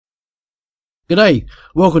G'day,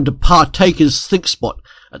 welcome to Partakers Think Spot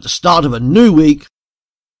at the start of a new week.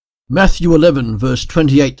 Matthew 11 verse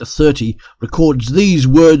 28 to 30 records these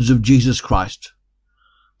words of Jesus Christ.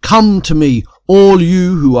 Come to me, all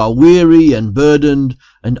you who are weary and burdened,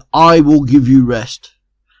 and I will give you rest.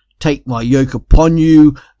 Take my yoke upon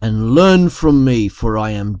you and learn from me, for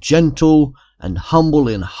I am gentle and humble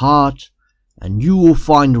in heart, and you will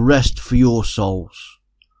find rest for your souls.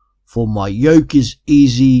 For my yoke is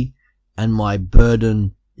easy and my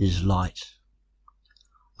burden is light.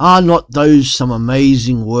 Are not those some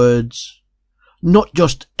amazing words? Not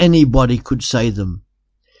just anybody could say them.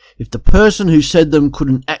 If the person who said them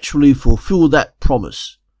couldn't actually fulfill that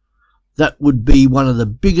promise, that would be one of the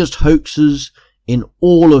biggest hoaxes in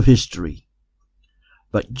all of history.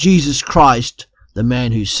 But Jesus Christ, the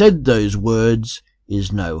man who said those words,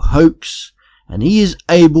 is no hoax, and he is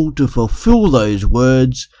able to fulfill those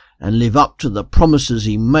words and live up to the promises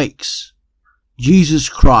he makes. Jesus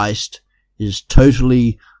Christ is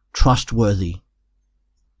totally trustworthy.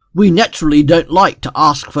 We naturally don't like to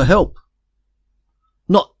ask for help.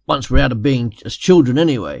 Not once we're out of being as children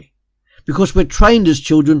anyway, because we're trained as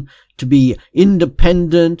children to be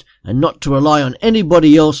independent and not to rely on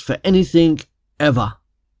anybody else for anything ever.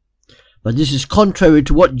 But this is contrary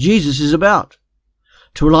to what Jesus is about.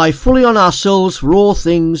 To rely fully on ourselves for all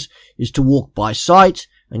things is to walk by sight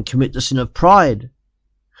and commit the sin of pride.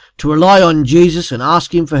 To rely on Jesus and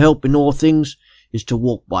ask him for help in all things is to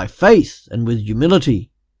walk by faith and with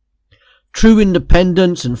humility. True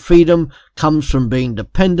independence and freedom comes from being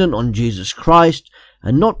dependent on Jesus Christ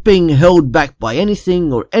and not being held back by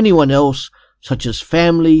anything or anyone else, such as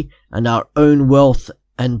family and our own wealth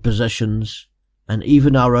and possessions, and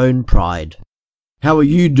even our own pride. How are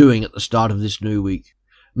you doing at the start of this new week?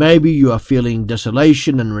 Maybe you are feeling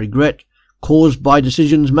desolation and regret caused by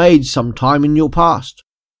decisions made sometime in your past.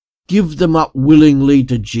 Give them up willingly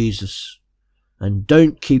to Jesus, and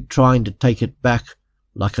don't keep trying to take it back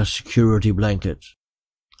like a security blanket.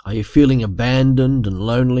 Are you feeling abandoned and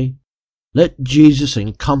lonely? Let Jesus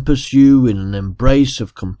encompass you in an embrace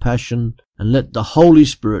of compassion, and let the Holy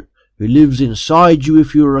Spirit, who lives inside you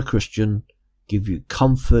if you are a Christian, give you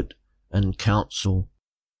comfort and counsel.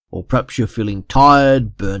 Or perhaps you're feeling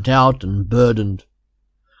tired, burnt out and burdened.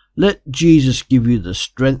 Let Jesus give you the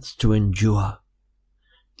strength to endure.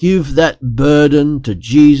 Give that burden to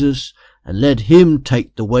Jesus and let him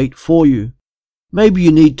take the weight for you. Maybe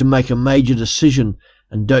you need to make a major decision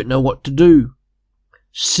and don't know what to do.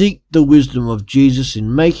 Seek the wisdom of Jesus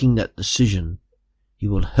in making that decision. He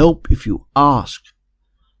will help if you ask.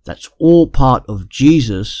 That's all part of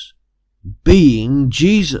Jesus being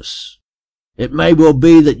Jesus. It may well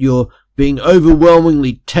be that you're being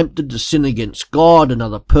overwhelmingly tempted to sin against God,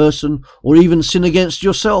 another person, or even sin against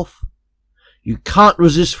yourself. You can't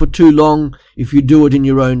resist for too long if you do it in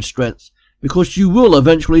your own strength, because you will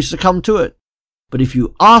eventually succumb to it. But if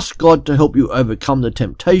you ask God to help you overcome the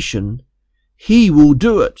temptation, he will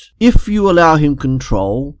do it, if you allow him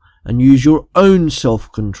control and use your own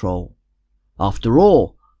self-control. After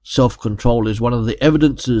all, self-control is one of the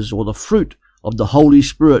evidences or the fruit of the Holy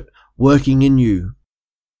Spirit working in you.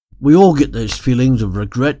 We all get those feelings of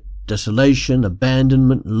regret, desolation,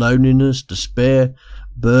 abandonment, loneliness, despair,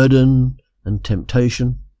 burden, and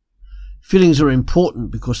temptation. Feelings are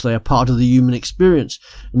important because they are part of the human experience,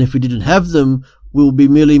 and if we didn't have them, we would be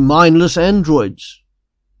merely mindless androids.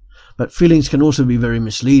 But feelings can also be very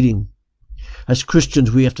misleading. As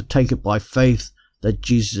Christians, we have to take it by faith that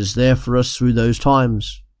Jesus is there for us through those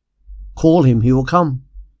times. Call him, he will come.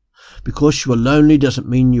 Because you are lonely doesn't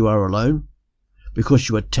mean you are alone. Because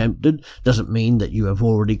you are tempted doesn't mean that you have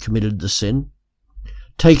already committed the sin.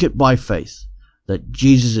 Take it by faith that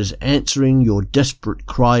Jesus is answering your desperate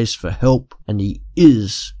cries for help, and he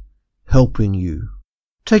is helping you.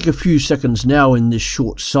 Take a few seconds now in this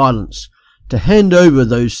short silence to hand over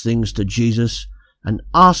those things to Jesus and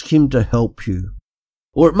ask him to help you.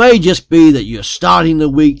 Or it may just be that you're starting the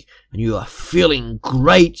week and you are feeling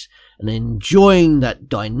great and enjoying that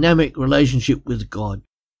dynamic relationship with God.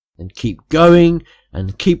 And keep going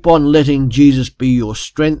and keep on letting Jesus be your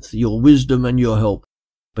strength, your wisdom and your help.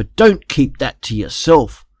 But don't keep that to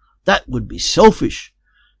yourself. That would be selfish.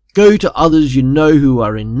 Go to others you know who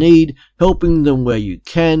are in need, helping them where you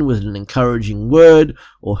can with an encouraging word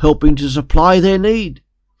or helping to supply their need.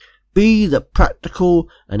 Be the practical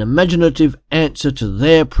and imaginative answer to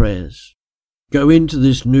their prayers. Go into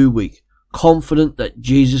this new week confident that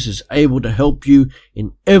Jesus is able to help you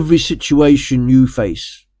in every situation you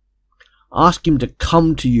face. Ask him to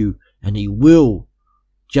come to you, and he will,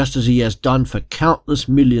 just as he has done for countless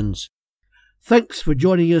millions. Thanks for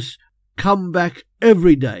joining us. Come back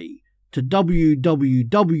every day to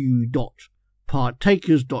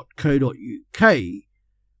www.partakers.co.uk,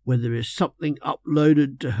 where there is something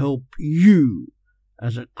uploaded to help you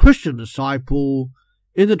as a Christian disciple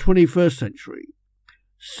in the 21st century.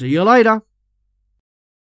 See you later.